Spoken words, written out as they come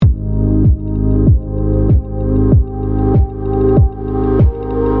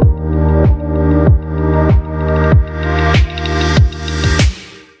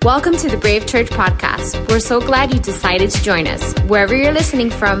Welcome to the Brave Church podcast. We're so glad you decided to join us. Wherever you're listening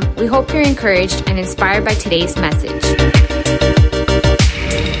from, we hope you're encouraged and inspired by today's message.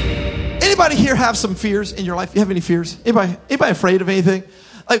 Anybody here have some fears in your life? You have any fears? Anybody afraid of anything?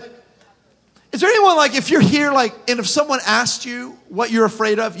 Like, is there anyone, like, if you're here, like, and if someone asked you what you're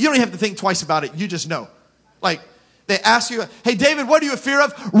afraid of, you don't even have to think twice about it. You just know. Like, they ask you, hey, David, what are you afraid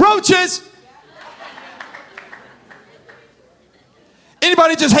of? Roaches!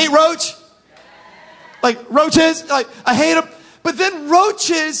 Anybody just hate roach? Like, roaches? Like, I hate them. But then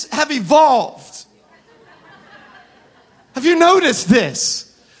roaches have evolved. Have you noticed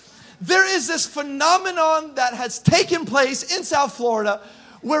this? There is this phenomenon that has taken place in South Florida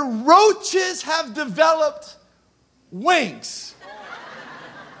where roaches have developed wings.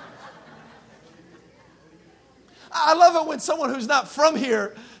 I love it when someone who's not from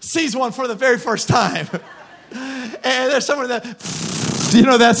here sees one for the very first time. And there's someone that, you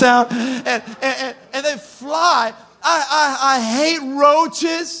know that sound? And they fly. I hate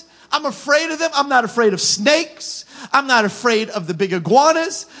roaches. I'm afraid of them. I'm not afraid of snakes. I'm not afraid of the big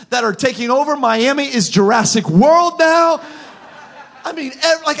iguanas that are taking over. Miami is Jurassic World now. I mean,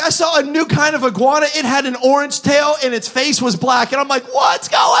 like, I saw a new kind of iguana. It had an orange tail and its face was black. And I'm like, what's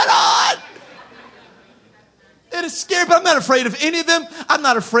going on? It is scary, but I'm not afraid of any of them. I'm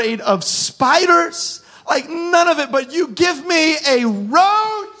not afraid of spiders. Like, none of it. But you give me a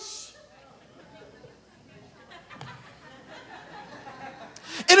roach.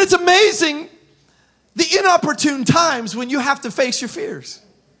 And it's amazing the inopportune times when you have to face your fears.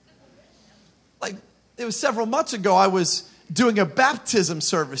 Like, it was several months ago, I was doing a baptism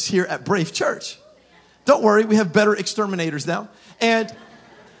service here at Brave Church. Don't worry, we have better exterminators now. And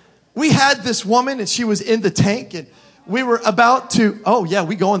we had this woman, and she was in the tank, and we were about to, oh yeah,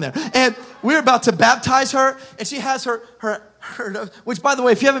 we go in there. And we were about to baptize her, and she has her, which, by the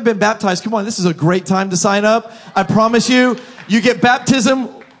way, if you haven't been baptized, come on, this is a great time to sign up. I promise you, you get baptism,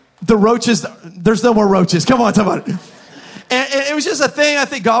 the roaches, there's no more roaches. Come on, somebody. And it was just a thing. I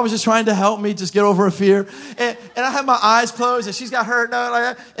think God was just trying to help me just get over a fear. And I have my eyes closed, and she's got her,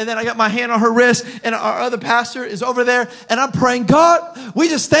 and then I got my hand on her wrist, and our other pastor is over there, and I'm praying, God, we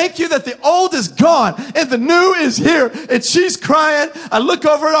just thank you that the old is gone, and the new is here. And she's crying. I look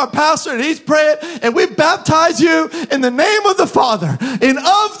over at our pastor, and he's praying, and we baptize you in the name of the Father, and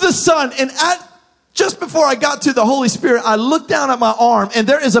of the Son, and just before I got to the Holy Spirit, I looked down at my arm, and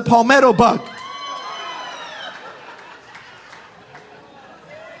there is a palmetto bug.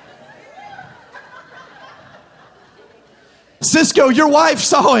 Cisco, your wife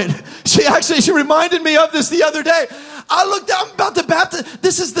saw it. She reminded me of this the other day. I looked down, I'm about to baptize.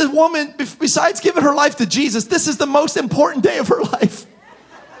 This is the woman, besides giving her life to Jesus, this is the most important day of her life.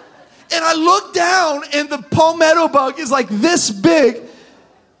 And I looked down, and the palmetto bug is like this big.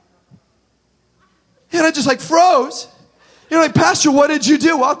 And I just like froze. You're like, Pastor, what did you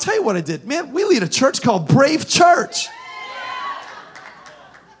do? Well, I'll tell you what I did. Man, we lead a church called Brave Church.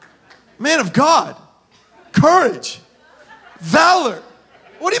 Man of God. Courage. Valor.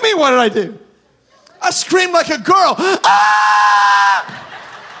 What do you mean, what did I do? I screamed like a girl. Ah!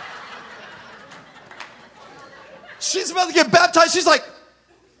 She's about to get baptized. She's like,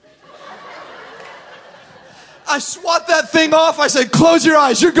 I swat that thing off. I said, close your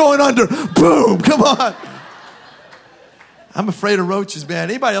eyes. You're going under. Boom. Come on. I'm afraid of roaches,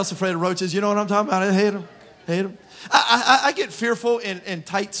 man. Anybody else afraid of roaches? You know what I'm talking about? I hate them. Hate them. I get fearful in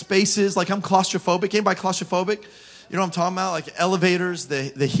tight spaces. Like, I'm claustrophobic. Anybody claustrophobic? You know what I'm talking about? Like elevators,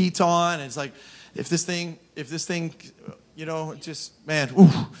 the heat's on. And it's like, if this thing, you know, just, man.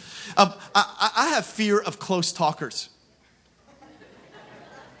 I have fear of close talkers.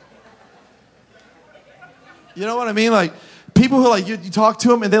 You know what I mean? Like, people who, like, you talk to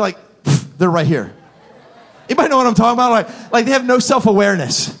them and they're right here. Anybody know what I'm talking about? Like they have no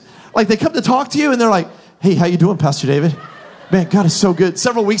self-awareness. Like, they come to talk to you and they're like, hey, how you doing, Pastor David? Man, God is so good.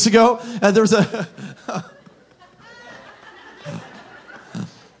 Several weeks ago, there was a...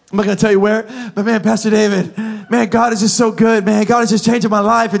 I'm not going to tell you where, but man, Pastor David, man, God is just so good, man. God is just changing my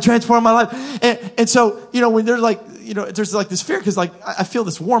life and transforming my life. And so, you know, when there's like, you know, there's like this fear because, like, I feel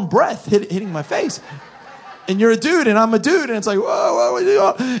this warm breath hitting my face. And you're a dude and I'm a dude. And it's like,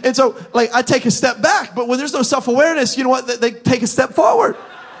 whoa. And so, like, I take a step back. But when there's no self-awareness, you know what? They take a step forward.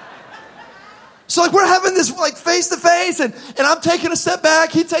 So, like, we're having this, like, face-to-face, and I'm taking a step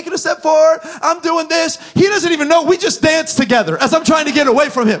back, he's taking a step forward, I'm doing this. He doesn't even know. We just dance together as I'm trying to get away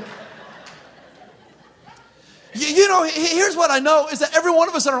from him. You know, here's what I know, is that every one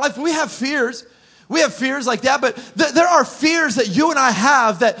of us in our life, we have fears. We have fears like that, but there are fears that you and I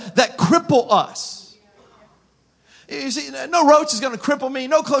have that cripple us. You see, no roach is going to cripple me.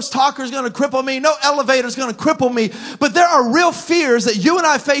 No close talker is going to cripple me. No elevator is going to cripple me. But there are real fears that you and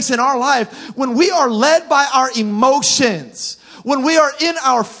I face in our life when we are led by our emotions. When we are in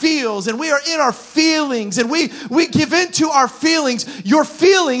our feels and we are in our feelings and we give into our feelings, your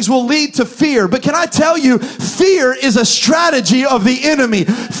feelings will lead to fear. But can I tell you, fear is a strategy of the enemy.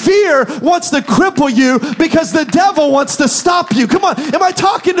 Fear wants to cripple you because the devil wants to stop you. Come on, am I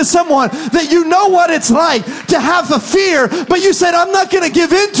talking to someone that you know what it's like to have the fear, but you said, I'm not going to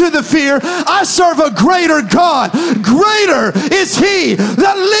give into the fear. I serve a greater God. Greater is he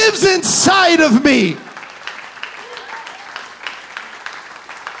that lives inside of me.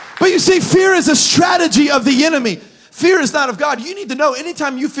 But you see, fear is a strategy of the enemy. Fear is not of God. You need to know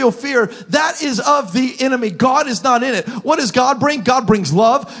anytime you feel fear, that is of the enemy. God is not in it. What does God bring? God brings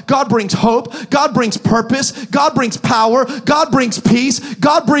love. God brings hope. God brings purpose. God brings power. God brings peace.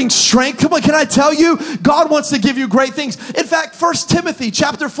 God brings strength. Come on, can I tell you? God wants to give you great things. In fact, 1 Timothy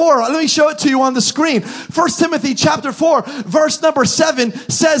chapter 4, let me show it to you on the screen. 1 Timothy chapter 4, verse number 7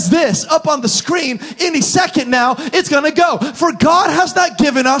 says this up on the screen. Any second now, it's going to go. For God has not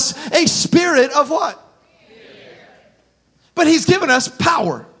given us a spirit of what? But he's given us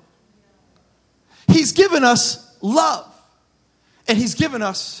power. He's given us love. And he's given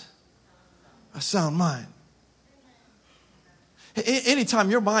us a sound mind.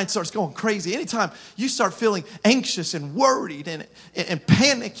 Anytime your mind starts going crazy, anytime you start feeling anxious and worried and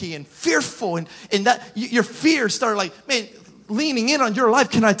panicky and fearful and that your fears start like, man, leaning in on your life,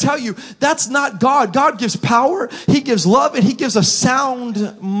 can I tell you, that's not God. God gives power, he gives love, and he gives a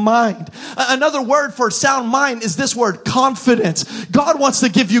sound mind. Another word for sound mind is this word, confidence. God wants to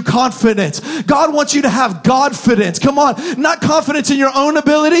give you confidence. God wants you to have Godfidence. Come on, not confidence in your own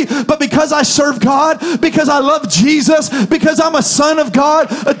ability, but because I serve God, because I love Jesus, because I'm a son of God,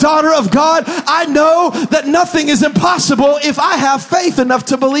 a daughter of God, I know that nothing is impossible if I have faith enough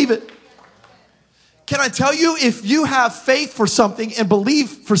to believe it. Can I tell you, if you have faith for something and believe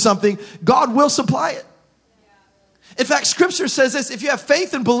for something, God will supply it. In fact, scripture says this, if you have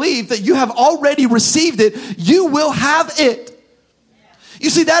faith and believe that you have already received it, you will have it. You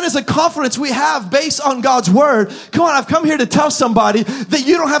see, that is a confidence we have based on God's word. Come on, I've come here to tell somebody that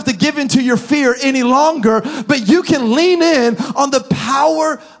you don't have to give into your fear any longer, but you can lean in on the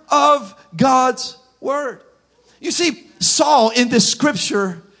power of God's word. You see, Saul in this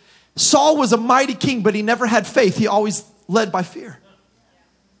scripture, Saul was a mighty king, but he never had faith. He always led by fear.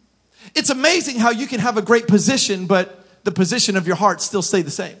 It's amazing how you can have a great position, but the position of your heart still stay the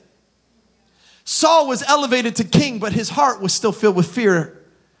same. Saul was elevated to king, but his heart was still filled with fear,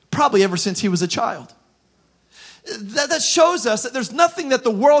 probably ever since he was a child. That shows us that there's nothing that the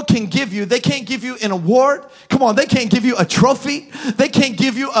world can give you. They can't give you an award. Come on, they can't give you a trophy. They can't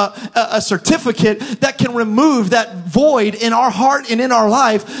give you a certificate that can remove that void in our heart and in our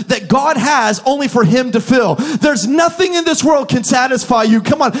life that God has only for him to fill. There's nothing in this world can satisfy you.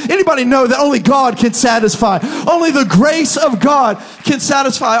 Come on, anybody know that only God can satisfy? Only the grace of God can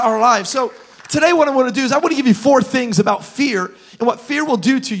satisfy our lives. So today what I want to do is I want to give you 4 things about fear and what fear will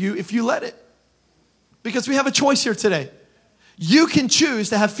do to you if you let it. Because we have a choice here today. You can choose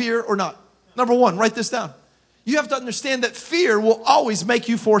to have fear or not. Number 1, write this down. You have to understand that fear will always make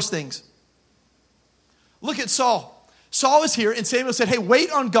you force things. Look at Saul. Saul is here and Samuel said, hey,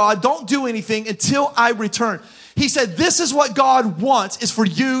 wait on God. Don't do anything until I return. He said, this is what God wants, is for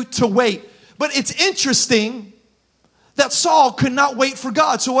you to wait. But it's interesting that Saul could not wait for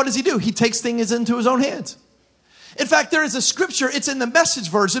God. So what does he do? He takes things into his own hands. In fact, there is a scripture, it's in the Message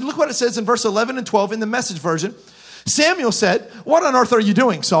version. Look what it says in verse 11 and 12 in the Message version. Samuel said, what on earth are you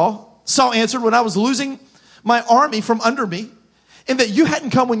doing, Saul? Saul answered, when I was losing my army from under me, and that you hadn't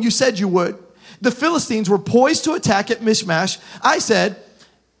come when you said you would, the Philistines were poised to attack at Mishmash. I said,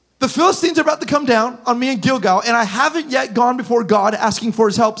 the Philistines are about to come down on me in Gilgal, and I haven't yet gone before God asking for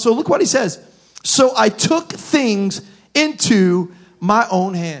his help. So look what he says. So I took things into my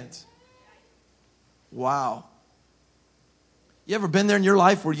own hands. Wow. You ever been there in your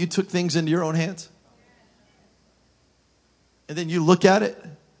life where you took things into your own hands? And then you look at it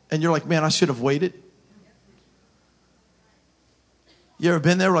and you're like, man, I should have waited. You ever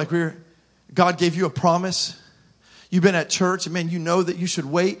been there like God gave you a promise? You've been at church and man, you know that you should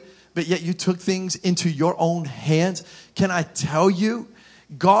wait, but yet you took things into your own hands. Can I tell you,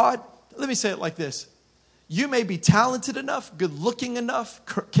 God, let me say it like this. You may be talented enough, good looking enough,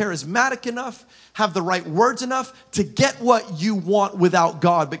 charismatic enough, have the right words enough to get what you want without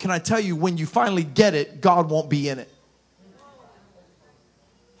God. But can I tell you, when you finally get it, God won't be in it.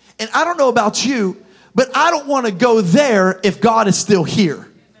 And I don't know about you, but I don't want to go there if God is still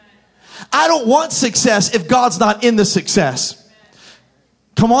here. I don't want success if God's not in the success.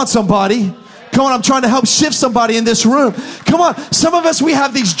 Come on, somebody. Come on, I'm trying to help shift somebody in this room. Come on, some of us, we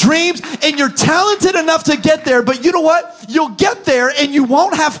have these dreams and you're talented enough to get there, but you know what? You'll get there and you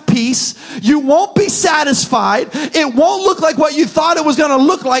won't have peace. You won't be satisfied. It won't look like what you thought it was going to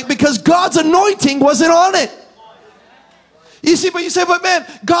look like because God's anointing wasn't on it. You see, but you say, but man,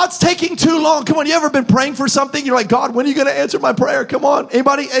 God's taking too long. Come on, you ever been praying for something? You're like, God, when are you going to answer my prayer? Come on.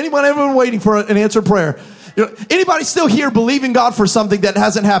 Anyone ever been waiting for an answered prayer? You know, anybody still here believing God for something that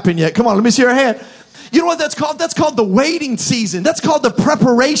hasn't happened yet? Come on, let me see your hand. You know what that's called? That's called the waiting season. That's called the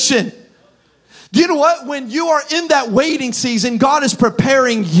preparation. Do you know what? When you are in that waiting season, God is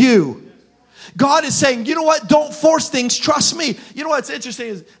preparing you. God is saying, you know what? Don't force things. Trust me. You know what's interesting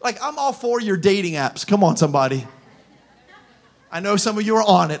is, like, I'm all for your dating apps. Come on, somebody. I know some of you are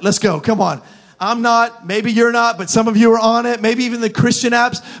on it. Let's go. Come on. I'm not, maybe you're not, but some of you are on it, maybe even the Christian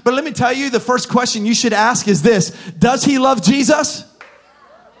apps. But let me tell you, the first question you should ask is this: does he love Jesus?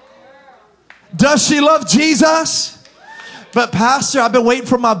 Does she love Jesus? But pastor, I've been waiting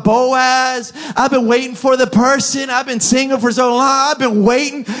for my Boaz. I've been waiting for the person. I've been single for so long. I've been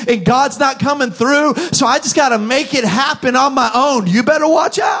waiting and God's not coming through. So I just got to make it happen on my own. You better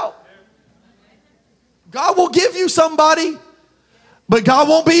watch out. God will give you somebody, but God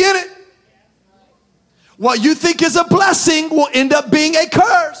won't be in it. What you think is a blessing will end up being a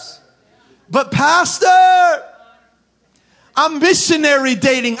curse. But pastor, I'm missionary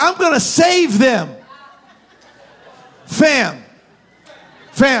dating. I'm going to save them. Fam.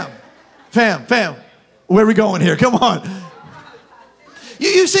 Where are we going here? Come on.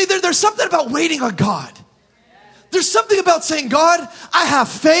 You see, there's something about waiting on God. There's something about saying, God, I have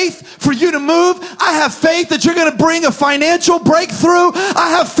faith for you to move. I have faith that you're going to bring a financial breakthrough.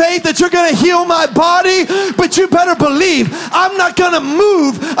 I have faith that you're going to heal my body. But you better believe I'm not going to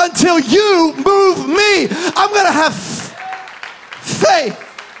move until you move me. I'm going to have faith.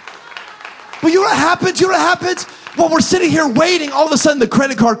 But you know what happens? When we're sitting here waiting, all of a sudden the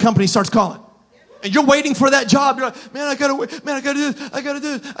credit card company starts calling. And you're waiting for that job. You're like, man, I got to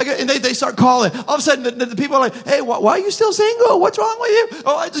do this. And they start calling. All of a sudden, the people are like, hey, why are you still single? What's wrong with you?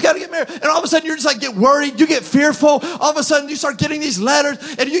 Oh, I just got to get married. And all of a sudden, you're just like, get worried. You get fearful. All of a sudden, you start getting these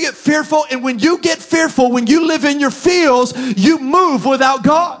letters. And you get fearful. And when you get fearful, when you live in your feels, you move without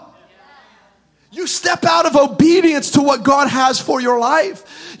God. You step out of obedience to what God has for your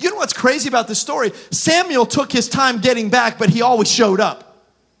life. You know what's crazy about this story? Samuel took his time getting back, but he always showed up.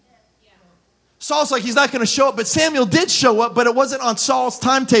 Saul's like, he's not going to show up, but Samuel did show up, but it wasn't on Saul's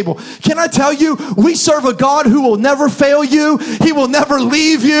timetable. Can I tell you, we serve a God who will never fail you. He will never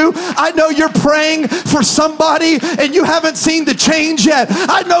leave you. I know you're praying for somebody and you haven't seen the change yet.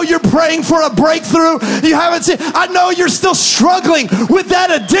 I know you're praying for a breakthrough. You haven't seen. I know you're still struggling with that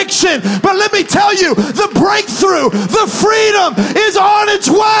addiction, but let me tell you, the breakthrough, the freedom is on its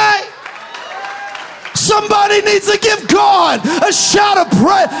way. Somebody needs to give God a shout of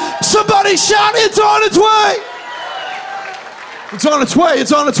praise. Somebody shout, it's on its way. It's on its way.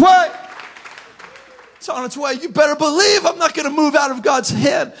 It's on its way. It's on its way. You better believe I'm not going to move out of God's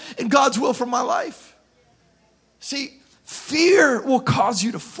hand and God's will for my life. See, fear will cause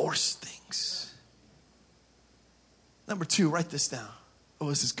you to force things. Number 2, write this down. Oh,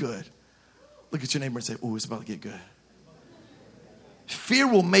 this is good. Look at your neighbor and say, oh, it's about to get good. Fear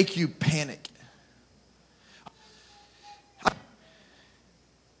will make you panic.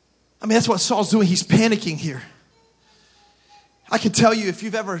 I mean, that's what Saul's doing. He's panicking here. I can tell you, if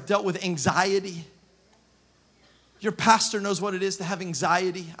you've ever dealt with anxiety, your pastor knows what it is to have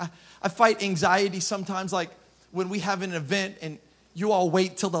anxiety. I fight anxiety sometimes, like when we have an event and you all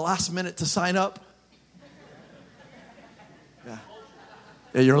wait till the last minute to sign up.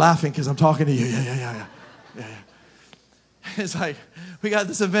 Yeah, you're laughing because I'm talking to you. Yeah. It's like, we got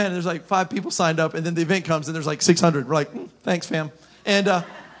this event and there's like 5 people signed up, and then the event comes and there's like 600. We're like, thanks, fam. And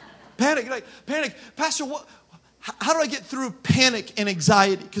panic. Pastor, how do I get through panic and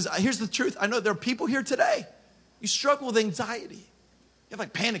anxiety? Because here's the truth. I know there are people here today. You struggle with anxiety. You have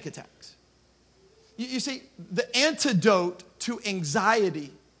like panic attacks. You see, the antidote to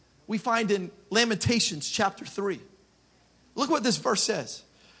anxiety we find in Lamentations chapter 3. Look what this verse says.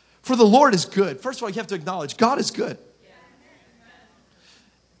 For the Lord is good. First of all, you have to acknowledge God is good.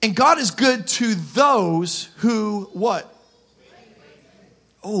 And God is good to those who what?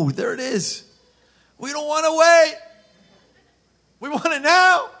 Oh, there it is. We don't want to wait. We want it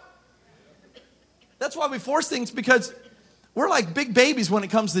now. That's why we force things, because we're like big babies when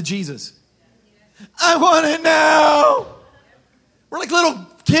it comes to Jesus. I want it now. We're like little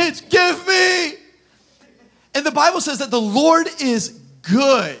kids. Give me. And the Bible says that the Lord is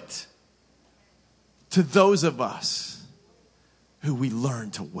good. to those of us who we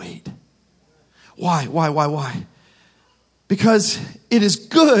learn to wait. Why? Because it is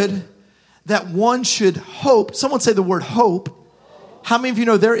good that one should hope. Someone say the word hope. How many of you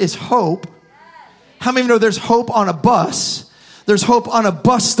know there is hope? How many of you know there's hope on a bus? There's hope on a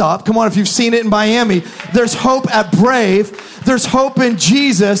bus stop. Come on, if you've seen it in Miami. There's hope at Brave. There's hope in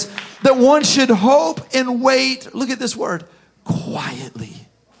Jesus. That one should hope and wait. Look at this word. Quietly.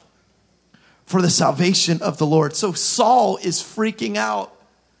 For the salvation of the Lord. So Saul is freaking out.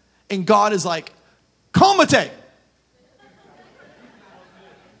 And God is like, Calmate.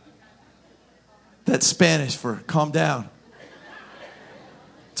 That's Spanish for calm down.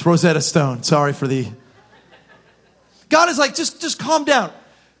 It's Rosetta Stone. Sorry for the... God is like, just calm down.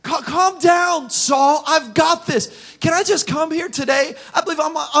 Calm down, Saul. I've got this. Can I just come here today? I believe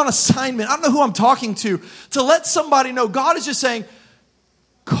I'm on assignment. I don't know who I'm talking to let somebody know. God is just saying,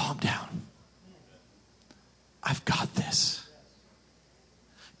 calm down. I've got this.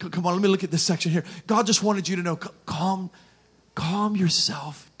 Come on, let me look at this section here. God just wanted you to know, calm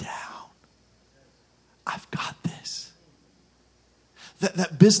yourself down. I've got this.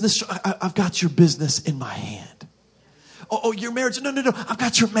 That business, I've got your business in my hand. Oh, your marriage. No. I've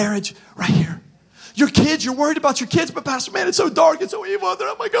got your marriage right here. Your kids, you're worried about your kids, but Pastor, man, it's so dark, it's so evil out there.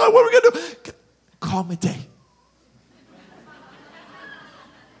 Oh my God, what are we going to do? Calm it down.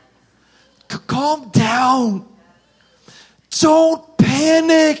 Calm down. Don't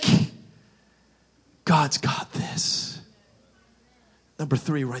panic. God's got this. Number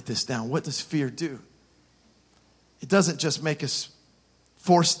 3, write this down. What does fear do? It doesn't just make us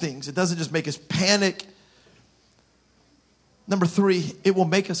force things. It doesn't just make us panic. Number 3, it will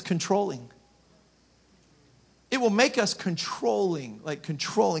make us controlling. It will make us controlling.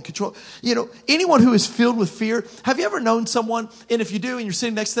 Control. You know, anyone who is filled with fear, have you ever known someone, and if you do and you're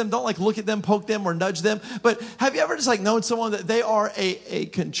sitting next to them, don't look at them, poke them, or nudge them, but have you ever just known someone that they are a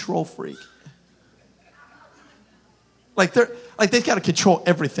control freak? They've got to control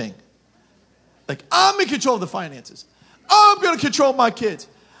everything. I'm in control of the finances. I'm going to control my kids.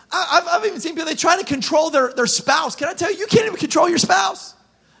 I've even seen people, they try to control their spouse. Can I tell you, you can't even control your spouse.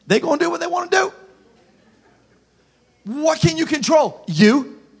 They're going to do what they want to do. What can you control?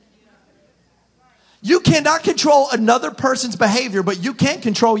 You. You cannot control another person's behavior, but you can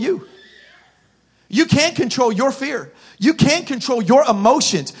control you. You can't control your fear. You can't control your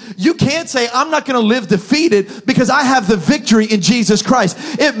emotions. You can't say, I'm not going to live defeated because I have the victory in Jesus Christ.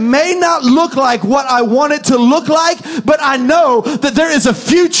 It may not look like what I want it to look like, but I know that there is a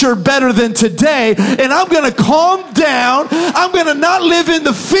future better than today, and I'm going to calm down. I'm going to not live in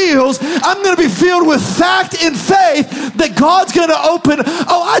the feels. I'm going to be filled with fact and faith that God's going to open.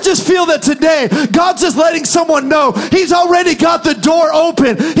 Oh, I just feel that today, God's just letting someone know He's already got the door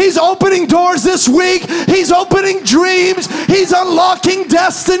open. He's opening doors this week. He's opening dreams. He's unlocking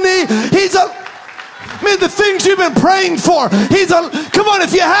destiny. The things you've been praying for. Come on,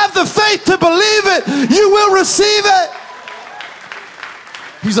 if you have the faith to believe it, you will receive it.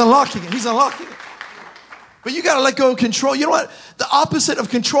 He's unlocking it. He's unlocking it. But you got to let go of control. You know what? The opposite of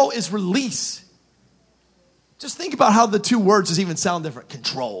control is release. Just think about how the two words just even sound different.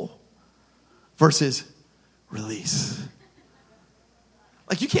 Control versus release.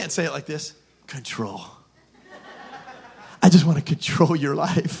 You can't say it like this. Control. I just want to control your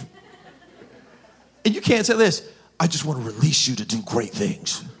life. And you can't say this. I just want to release you to do great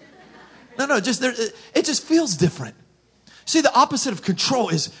things. No, it just feels different. See, the opposite of control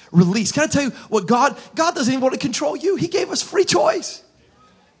is release. Can I tell you what God doesn't even want to control you. He gave us free choice.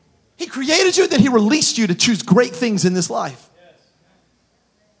 He created you, then He released you to choose great things in this life.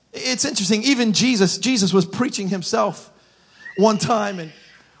 It's interesting. Even Jesus was preaching Himself one time. And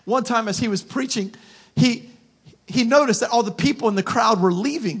one time as He was preaching, He noticed that all the people in the crowd were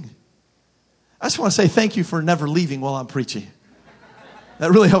leaving. I just want to say thank you for never leaving while I'm preaching.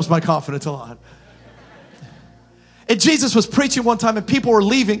 That really helps my confidence a lot. And Jesus was preaching one time and people were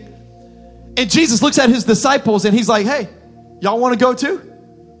leaving. And Jesus looks at His disciples and He's like, hey, y'all want to go too?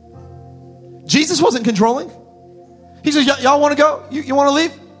 Jesus wasn't controlling. He says, y'all want to go? You want to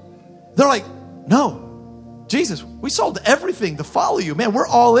leave? They're like, no. Jesus, we sold everything to follow you. Man, we're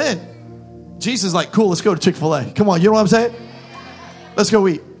all in. Jesus is like, cool, let's go to Chick-fil-A. Come on, you know what I'm saying? Let's go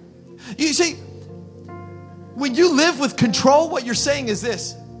eat. You see, when you live with control, what you're saying is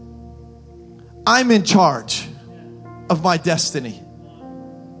this. I'm in charge of my destiny.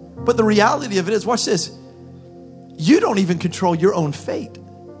 But the reality of it is, watch this. You don't even control your own fate.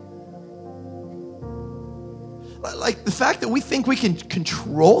 The fact that we think we can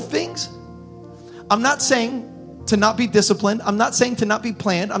control things. I'm not saying to not be disciplined. I'm not saying to not be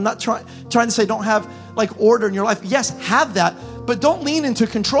planned. I'm not trying to say don't have like order in your life. Yes, have that, but don't lean into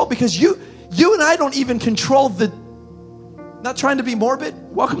control, because you and I don't even control not trying to be morbid.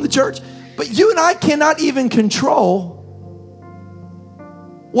 Welcome to church. But you and I cannot even control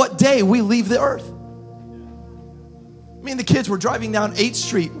what day we leave the earth. Me and the kids were driving down 8th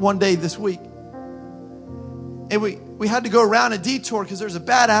Street one day this week. And we had to go around a detour because there's a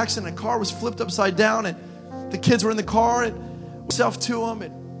bad accident. A car was flipped upside down, and the kids were in the car, and myself to them.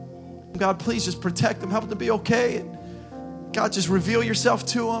 And God, please just protect them, help them be okay. And God, just reveal yourself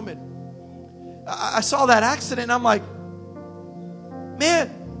to them. And I saw that accident, and I'm like, man,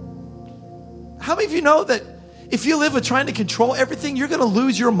 how many of you know that if you live with trying to control everything, you're going to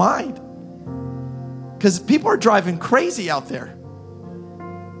lose your mind? Because people are driving crazy out there.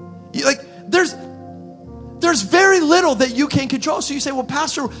 There's very little that you can control. So you say, well,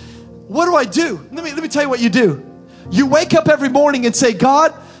 Pastor, what do I do? Let me tell you what you do. You wake up every morning and say,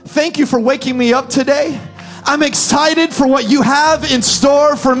 God, thank you for waking me up today. I'm excited for what you have in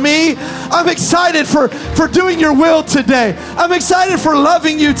store for me. I'm excited for doing your will today. I'm excited for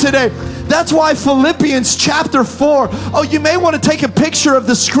loving you today. That's why Philippians chapter 4. Oh, you may want to take a picture of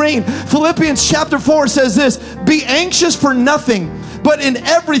the screen. Philippians chapter 4 says this: be anxious for nothing, but in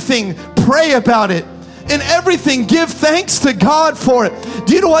everything pray about it. In everything, give thanks to God for it.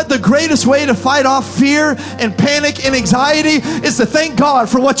 Do you know what the greatest way to fight off fear and panic and anxiety is? To thank God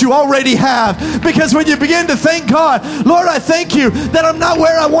for what you already have. Because when you begin to thank God, Lord, I thank you that I'm not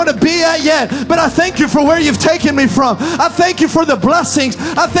where I want to be at yet, but I thank you for where you've taken me from. I thank you for the blessings.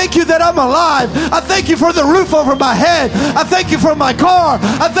 I thank you that I'm alive. I thank you for the roof over my head. I thank you for my car.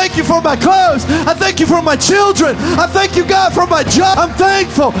 I thank you for my clothes. I thank you for my children. I thank you, God, for my job. I'm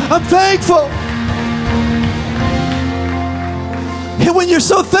thankful. I'm thankful. And when you're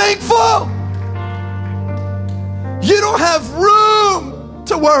so thankful, you don't have room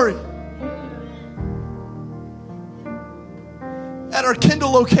to worry. At our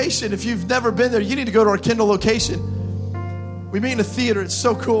Kindle location, if you've never been there, you need to go to our Kindle location. We meet in a theater. It's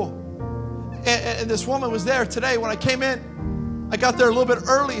so cool. And this woman was there today. When I came in, I got there a little bit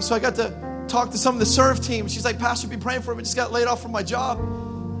early, so I got to talk to some of the serve team. She's like, Pastor, be praying for me. I just got laid off from my job.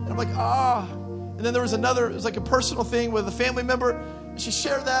 And I'm like, And then there was another, it was like a personal thing with a family member. She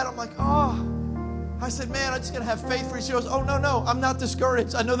shared that. I'm like, I said, man, I'm just going to have faith for you. She goes, oh, no, I'm not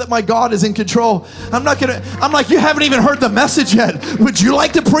discouraged. I know that my God is in control. I'm like, you haven't even heard the message yet. Would you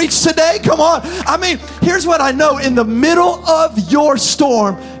like to preach today? Come on. I mean, here's what I know. In the middle of your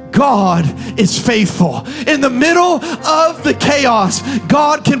storm, God is faithful. In the middle of the chaos,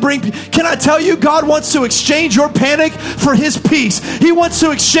 God can I tell you, God wants to exchange your panic for his peace. He wants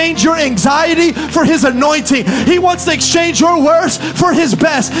to exchange your anxiety for his anointing. He wants to exchange your worst for his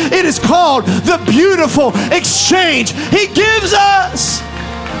best. It is called the beautiful exchange. He gives us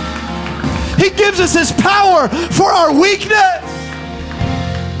his power for our weakness.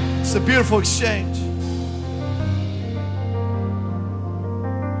 It's a beautiful exchange.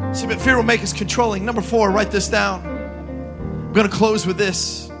 See, but fear will make us controlling. Number 4, write this down. I'm going to close with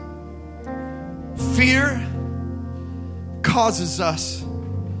this. Fear causes us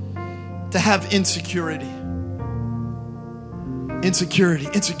to have insecurity.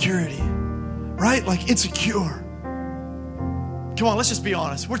 Insecurity, right? Like insecure. Come on, let's just be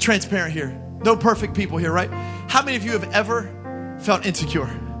honest. We're transparent here. No perfect people here, right? How many of you have ever felt insecure?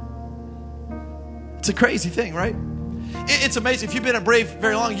 It's a crazy thing, right? It's amazing. If you've been at Brave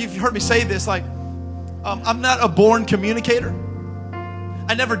very long, you've heard me say this, like, I'm not a born communicator.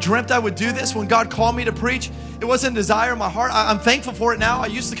 I never dreamt I would do this. When God called me to preach, it wasn't a desire in my heart. I'm thankful for it now. I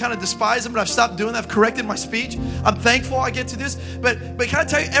used to kind of despise them, but I've stopped doing that. I've corrected my speech. I'm thankful I get to do this. But can I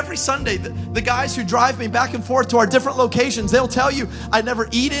tell you, every Sunday, the guys who drive me back and forth to our different locations, they'll tell you I never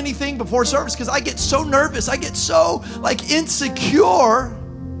eat anything before service because I get so nervous. I get so like insecure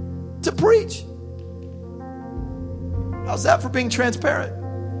to preach. How's that for being transparent?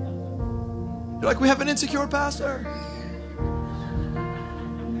 You're like, we have an insecure pastor.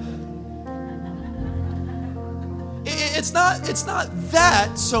 It's not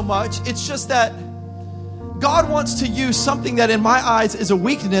that so much. It's just that God wants to use something that in my eyes is a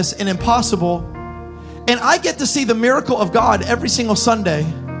weakness and impossible. And I get to see the miracle of God every single Sunday.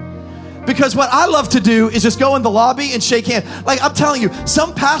 Because what I love to do is just go in the lobby and shake hands. Like I'm telling you,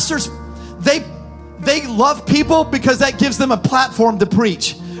 some pastors, they love people because that gives them a platform to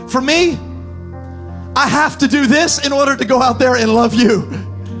preach. For me, I have to do this in order to go out there and love you.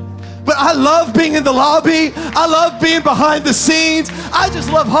 But I love being in the lobby. I love being behind the scenes. I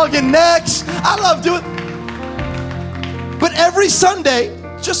just love hugging necks. I love doing. But every Sunday,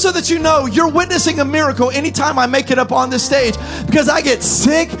 Just so that you know, you're witnessing a miracle anytime I make it up on this stage, because I get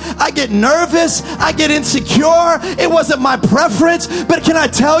sick, I get nervous, I get insecure. It wasn't my preference, but can I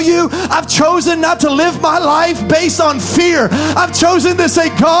tell you, I've chosen not to live my life based on fear. I've chosen to say,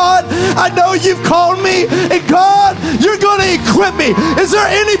 God, I know you've called me, and God, you're going to equip me. Is there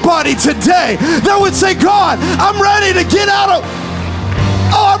anybody today that would say, God, I'm ready to get out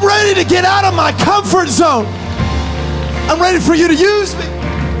of my comfort zone. I'm ready for you to use me.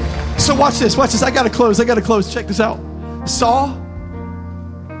 So watch this. I gotta close. Check this out. Saul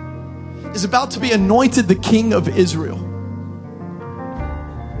is about to be anointed the king of Israel.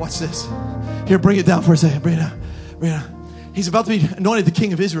 Watch this. Here, bring it down for a second. Bring it down. He's about to be anointed the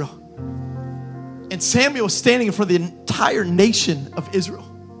king of Israel. And Samuel is standing in front of the entire nation of Israel.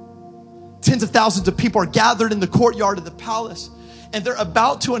 Tens of thousands of people are gathered in the courtyard of the palace, and they're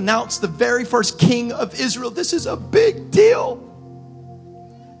about to announce the very first king of Israel. This is a big deal.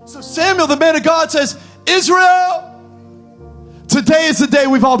 So Samuel, the man of God, says, Israel, today is the day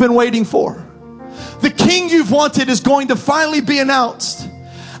we've all been waiting for. The king you've wanted is going to finally be announced.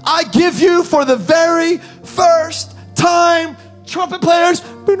 I give you for the very first time, trumpet players,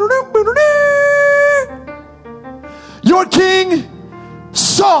 your king,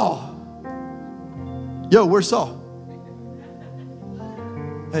 Saul. Yo, where's Saul?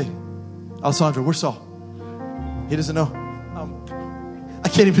 Hey, Alessandro, where's Saul? He doesn't know. I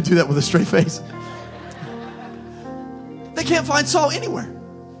can't even do that with a straight face. They can't find Saul anywhere.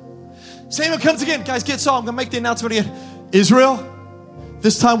 Samuel comes again. Guys, get Saul. I'm going to make the announcement again. Israel,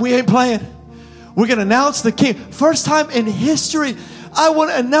 this time we ain't playing. We're going to announce the king. First time in history, I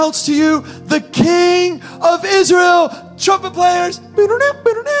want to announce to you the king of Israel. Trumpet players.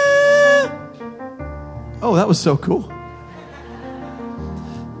 Oh, that was so cool.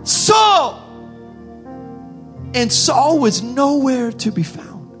 Saul. And Saul was nowhere to be found.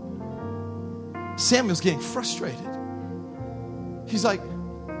 Samuel's getting frustrated. He's like,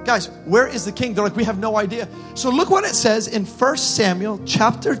 guys, where is the king? They're like, we have no idea. So look what it says in 1 Samuel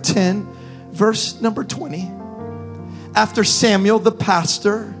chapter 10, verse number 20. After Samuel, the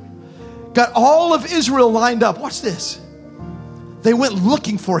pastor, got all of Israel lined up. Watch this. They went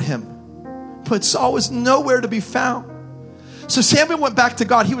looking for him, but Saul was nowhere to be found. So Samuel went back to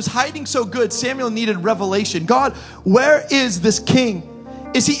God. He was hiding so good, Samuel needed revelation. God, where is this king?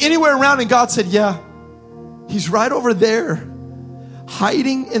 Is he anywhere around? And God said, yeah, he's right over there,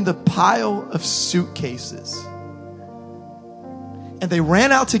 hiding in the pile of suitcases. And they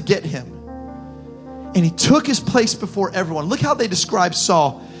ran out to get him. And he took his place before everyone. Look how they describe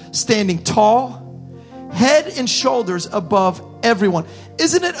Saul, standing tall, head and shoulders above everyone.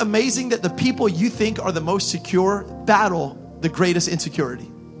 Isn't it amazing that the people you think are the most secure battle the greatest insecurity?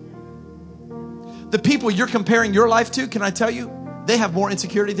 The people you're comparing your life to, can I tell you, they have more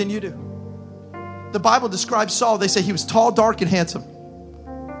insecurity than you do. The Bible describes Saul. They say he was tall, dark, and handsome.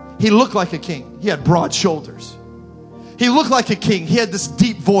 He looked like a king. He had broad shoulders. He looked like a king. He had this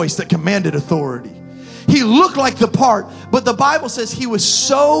deep voice that commanded authority. He looked like the part, but the Bible says he was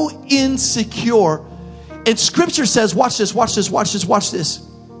so insecure. And scripture says, watch this,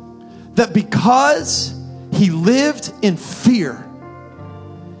 that because he lived in fear,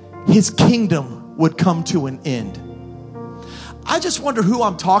 his kingdom would come to an end. I just wonder who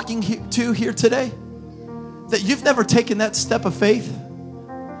I'm talking to here today, that you've never taken that step of faith.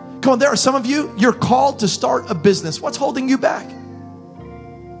 Come on, there are some of you, you're called to start a business. What's holding you back?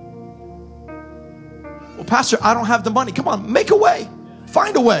 Well, Pastor, I don't have the money. Come on, make a way.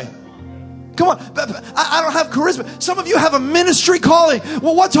 Find a way. Come on, I don't have charisma. Some of you have a ministry calling.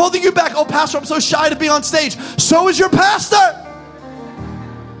 Well, what's holding you back? Oh, Pastor, I'm so shy to be on stage. So is your pastor.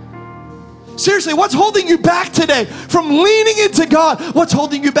 Seriously, what's holding you back today from leaning into God? What's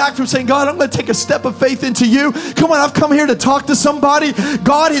holding you back from saying, God, I'm going to take a step of faith into you? Come on, I've come here to talk to somebody.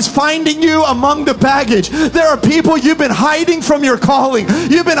 God is finding you among the baggage. There are people you've been hiding from your calling.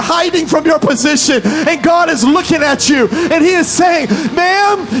 You've been hiding from your position. And God is looking at you. And he is saying,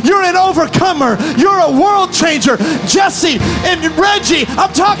 ma'am, you're an overcomer. You're a world changer. Jesse and Reggie,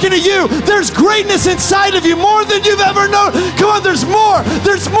 I'm talking to you. There's greatness inside of you, more than you've ever known. Come on, there's more.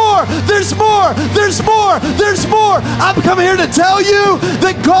 There's more. There's more. There's more. There's more. I'm coming here to tell you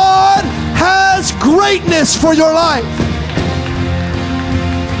that God has greatness for your life.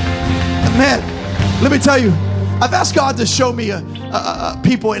 Man, let me tell you, I've asked God to show me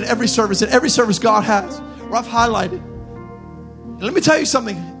people in every service God has, where I've highlighted. And let me tell you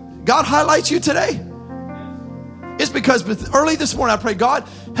something. God highlights you today. It's because early this morning I prayed, God,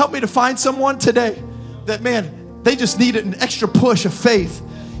 help me to find someone today that, man, they just needed an extra push of faith.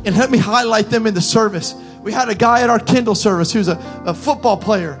 And let me highlight them in the service. We had a guy at our Kindle service who's a football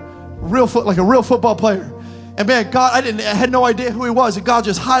player, like a real football player. And man, God, I had no idea who he was, and God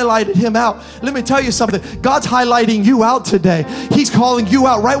just highlighted him out. Let me tell you something. God's highlighting you out today. He's calling you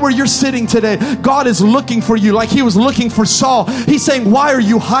out right where you're sitting today. God is looking for you like he was looking for Saul. He's saying, why are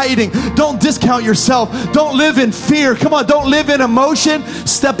you hiding? Don't discount yourself. Don't live in fear. Come on, don't live in emotion.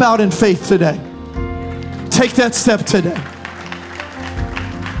 Step out in faith today. Take that step today.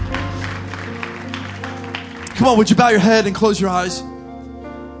 Come on, would you bow your head and close your eyes?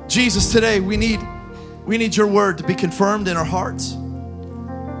 Jesus, today we need your word to be confirmed in our hearts.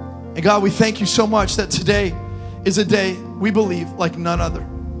 And God, we thank you so much that today is a day we believe like none other.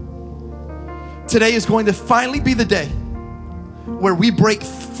 Today is going to finally be the day where we break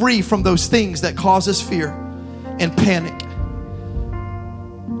free from those things that cause us fear and panic.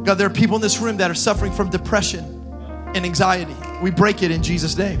 God, there are people in this room that are suffering from depression and anxiety. We break it in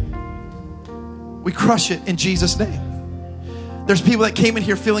Jesus' name. We crush it in Jesus' name. There's people that came in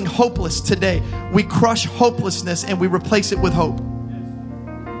here feeling hopeless today. We crush hopelessness and we replace it with hope.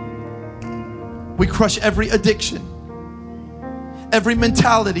 We crush every addiction, every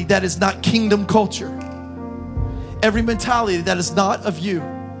mentality that is not kingdom culture, every mentality that is not of you.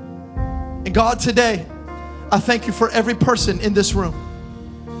 And God, today, I thank you for every person in this room.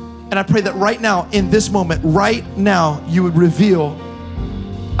 And I pray that right now, in this moment, right now, you would reveal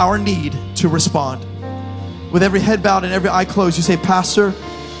our need to respond. With every head bowed and every eye closed, you say, Pastor,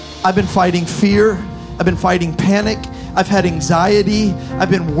 I've been fighting fear. I've been fighting panic. I've had anxiety. I've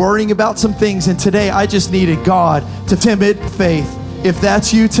been worrying about some things. And today I just needed God to timid faith. If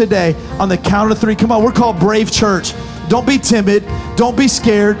that's you today, on the count of 3, come on, we're called Brave Church. Don't be timid. Don't be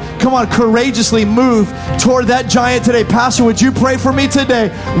scared. Come on, courageously move toward that giant today. Pastor, would you pray for me today?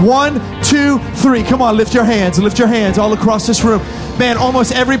 1, 2, 3. Come on, lift your hands. Lift your hands all across this room. Man,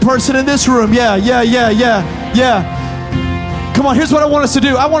 almost every person in this room. Yeah. Come on, here's what I want us to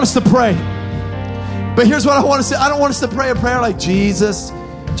do. I want us to pray. But here's what I want us to do. I don't want us to pray a prayer like, Jesus,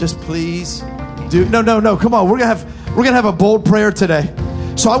 just please do. No. Come on, we're gonna have a bold prayer today.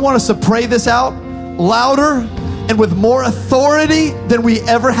 So I want us to pray this out louder and with more authority than we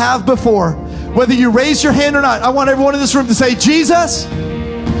ever have before. Whether you raise your hand or not, I want everyone in this room to say, Jesus.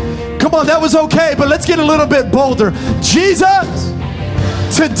 Come on, that was okay, but let's get a little bit bolder. Jesus,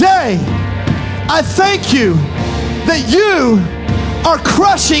 today, I thank you that you are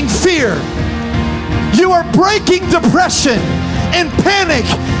crushing fear. You are breaking depression and panic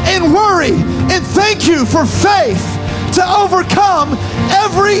and worry. And thank you for faith to overcome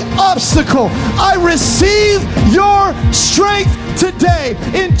every obstacle. I receive your strength today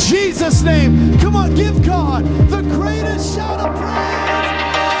in Jesus' name. Come on, give God the greatest shout of praise.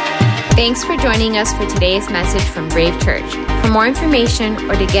 Thanks for joining us for today's message from Brave Church. For more information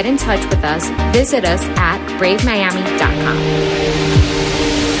or to get in touch with us, visit us at bravemiami.com.